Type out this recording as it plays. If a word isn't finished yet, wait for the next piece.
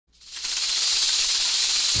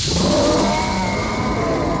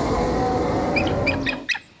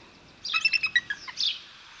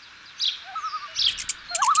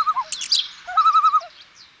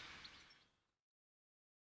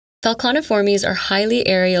Falconiformes are highly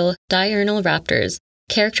aerial, diurnal raptors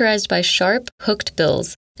characterized by sharp, hooked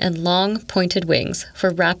bills and long, pointed wings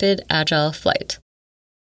for rapid, agile flight.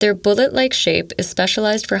 Their bullet-like shape is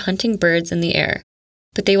specialized for hunting birds in the air,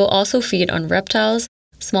 but they will also feed on reptiles,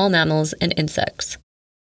 small mammals, and insects.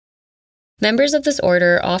 Members of this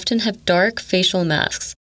order often have dark facial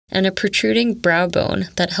masks and a protruding brow bone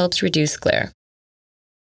that helps reduce glare.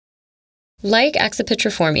 Like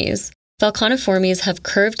Accipitriformes, Falconiformes have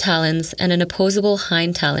curved talons and an opposable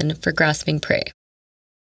hind talon for grasping prey.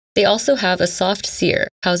 They also have a soft cere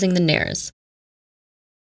housing the nares.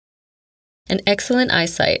 An excellent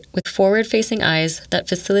eyesight with forward-facing eyes that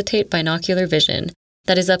facilitate binocular vision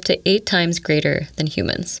that is up to 8 times greater than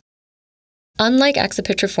humans. Unlike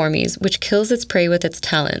Accipitriformes, which kills its prey with its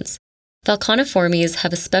talons, Falconiformes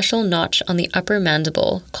have a special notch on the upper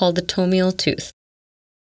mandible called the tomial tooth.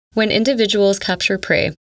 When individuals capture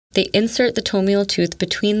prey, they insert the tomial tooth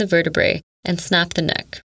between the vertebrae and snap the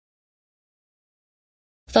neck.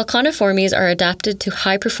 Falconiformes are adapted to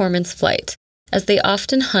high-performance flight, as they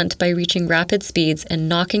often hunt by reaching rapid speeds and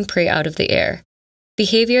knocking prey out of the air,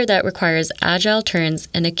 behavior that requires agile turns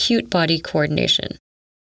and acute body coordination.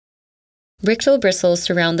 Rictal bristles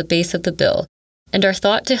surround the base of the bill and are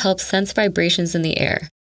thought to help sense vibrations in the air,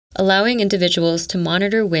 allowing individuals to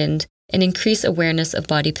monitor wind and increase awareness of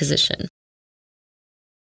body position.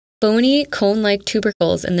 Bony, cone-like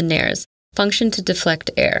tubercles in the nares function to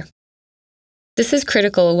deflect air. This is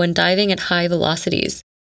critical when diving at high velocities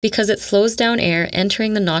because it slows down air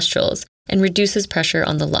entering the nostrils and reduces pressure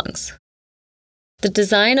on the lungs. The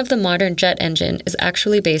design of the modern jet engine is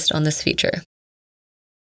actually based on this feature.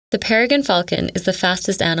 The peregrine falcon is the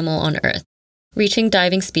fastest animal on Earth, reaching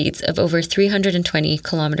diving speeds of over 320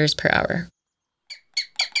 kilometers per hour.